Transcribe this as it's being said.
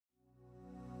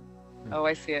Oh,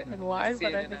 I see it. And why? See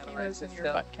But it I in think he analysis was in your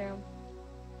still. butt cam.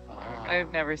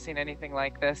 I've never seen anything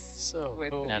like this. So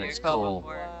with cool. the That is Taʻū cool.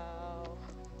 before.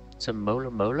 It's a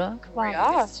Mola?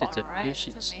 Wow. It's a fish.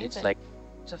 It's like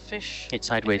It's a fish. it's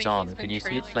sideways think on. he's Can been you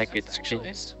see it's trailing like us, it's actually.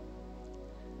 fins?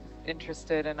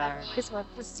 Interested in our. I always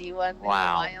want to see one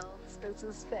Wow. in the wilds. This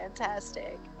is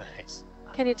fantastic. Nice.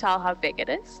 Can you tell how big it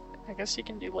is? I guess you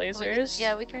can do lasers.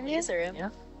 Yeah, we can laser him. Yeah.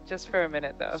 Just for a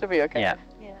minute though. Should be okay. Yeah.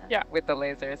 Yeah. With the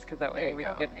lasers, because that way There you we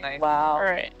go. can get nice. Wow. All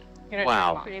right.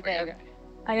 Wow. Pretty big. Okay.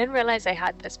 I didn't realize I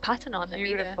had this pattern on them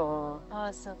either. Beautiful. Oh,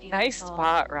 it's so beautiful. Nice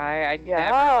spot, right? I Yeah.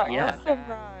 never Yeah. noticed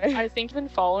that. I think you've been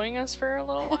following us for a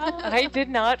little while. I did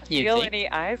not You feel think? any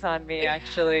eyes on me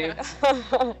actually.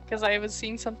 Because I was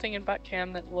seeing something in butt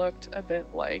cam that looked a bit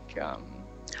like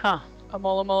Huh. a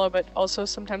mola, but also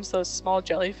sometimes those small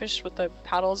jellyfish with the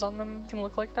paddles on them can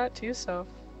look like that too. So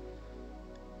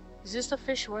Is this the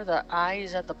fish where the eye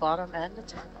is at the bottom and the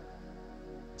top?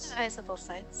 Eyes on both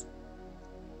sides.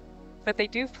 But they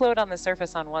do float on the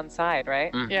surface on one side,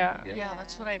 right? yeah, Yeah,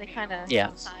 that's what I They mean. kind of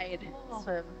Yeah. side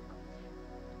swim.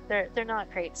 They're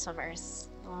not great swimmers.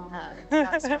 Oh.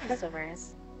 Not strong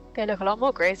swimmers. They look a lot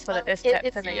more graceful at this It- depth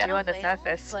it's than they not do on the whale,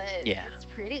 surface. But Yeah. it's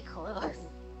pretty close.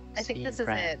 I think this Sea is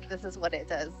crab. it. This is what it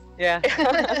does. Yeah.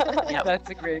 Yep. That's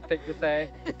a great thing to say.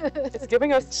 It's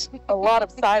giving us a lot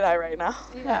of side eye right now.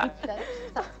 Yeah. That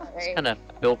sounds about right. Kind of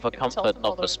built for Tilt comfort, them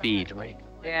all not the way for speed, right?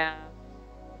 Yeah.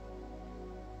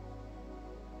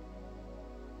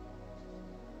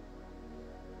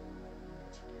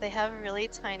 They have really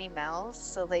tiny mouths,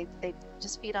 so they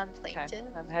just feed on Okay. plankton.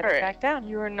 I'm heading Alright. back down.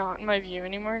 you are not in my view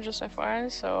anymore, just FYI.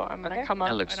 So I'm gonna Okay. come up.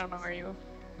 That looks- I don't know where you.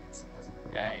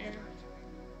 Yeah.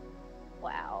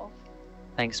 Wow.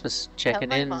 Thanks for checking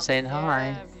my in mom and saying hi.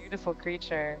 Yeah, beautiful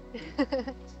creature.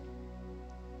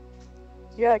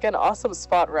 Yeah, again, awesome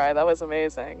spot ride. That was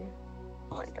amazing.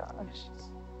 Oh my gosh.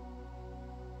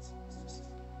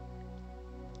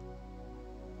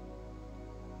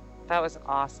 That was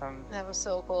awesome. That was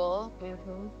so cool.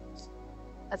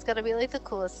 That's gotta be like the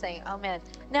coolest thing. Oh man.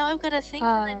 Now I'm gonna think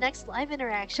for the next live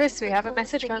interaction. Chris, we the have a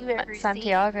coolest message thing from you've ever seen.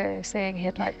 Santiago saying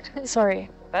he'd like to, sorry,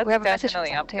 That's we have a message from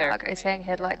definitely up there. Santiago saying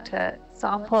he'd like to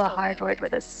sample a so hybrid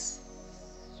with us.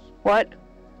 What?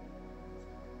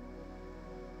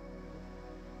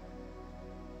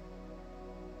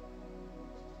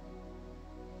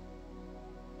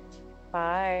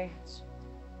 Bye.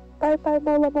 Bye bye,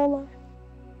 Mola Mola.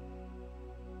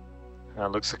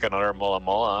 Looks like another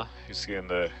Mola you see in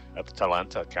the at the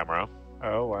Talanta camera,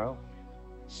 Oh, wow.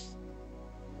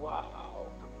 Wow.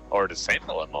 or the same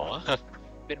Mola.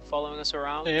 Been following us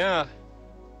around. Yeah.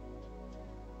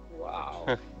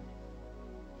 Wow.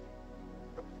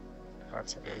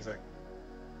 That's amazing.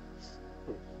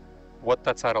 What?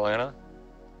 That's Atalanta?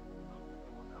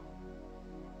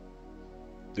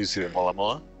 Do you see the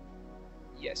Mola?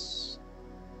 Yes.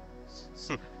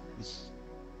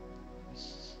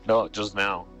 No, just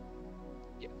now.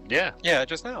 Yeah, Yeah,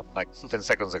 just now. like 10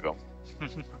 seconds ago.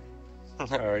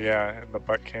 Oh, yeah, in the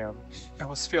butt cam. I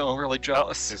was feeling really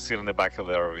jealous. It's still in the back of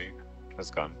the ROV.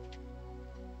 It's gone.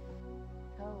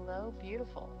 Hello,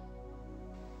 beautiful.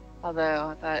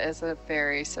 Although that is a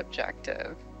very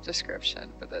subjective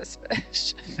description for this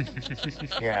fish.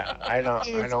 Yeah, I don't.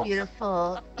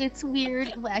 beautiful. It's weird,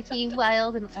 wacky,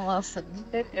 wild, and awesome.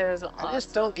 It is I just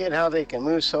awesome. don't get how they can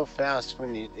move so fast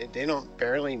when they don't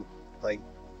barely like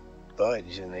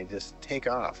budge and they just take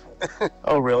off.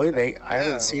 Oh, really? I Yeah.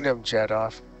 haven't seen them jet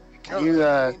off. Can No, you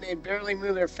I mean, they barely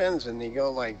move their fins and they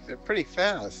go like they're pretty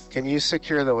fast. can you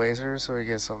secure the laser so we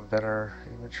get some better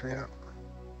imagery? Yeah.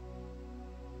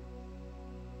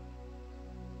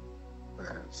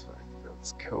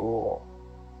 That's cool.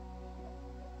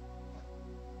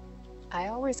 I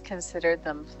always considered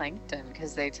them plankton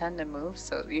because they tend to move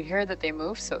so. You hear that they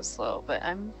move so slow, but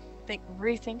I'm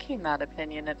rethinking that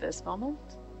opinion at this moment.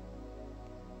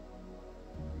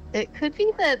 It could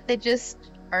be that they just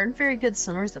aren't very good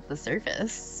swimmers at the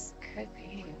surface. Could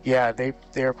be. Yeah,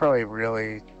 they're probably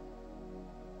really,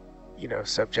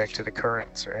 subject to the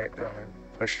currents, right? And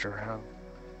pushed around.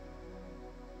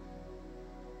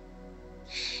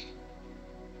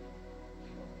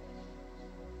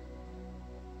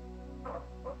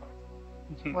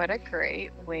 What a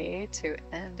great way to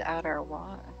end out our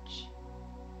watch.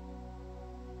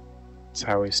 That's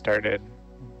how we started.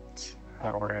 It's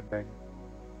how we're ending.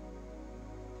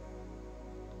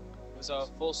 It was a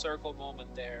full circle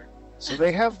moment there. So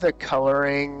they have the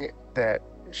coloring that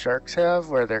sharks have,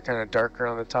 where they're kind of darker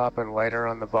on the top and lighter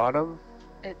on the bottom.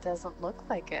 It doesn't look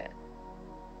like it.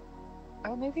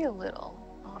 Oh, maybe a little.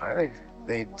 I think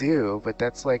they do, but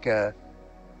that's like a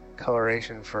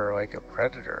coloration for like a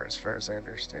predator, as far as I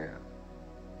understand.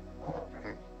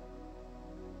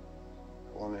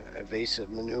 One evasive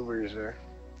maneuvers there.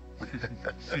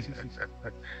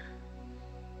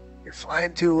 You're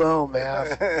flying too low,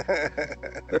 Mav.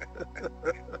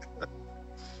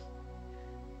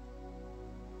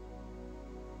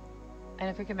 And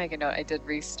if we can make a note, I did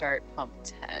restart pump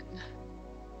 10.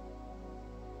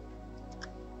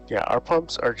 Yeah, our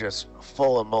pumps are just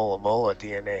full of Mola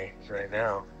DNA right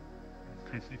now.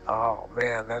 Oh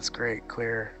man, that's great.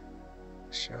 Clear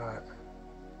shot.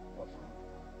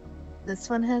 This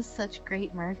one has such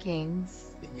great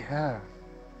markings. Yeah.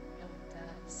 It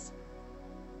does.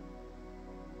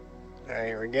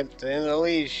 Alright, we're getting to the end of the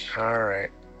leash. All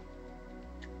right.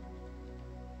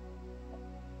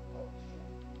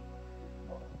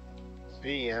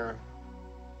 See ya.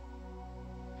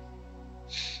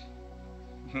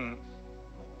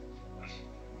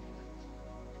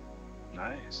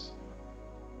 Nice.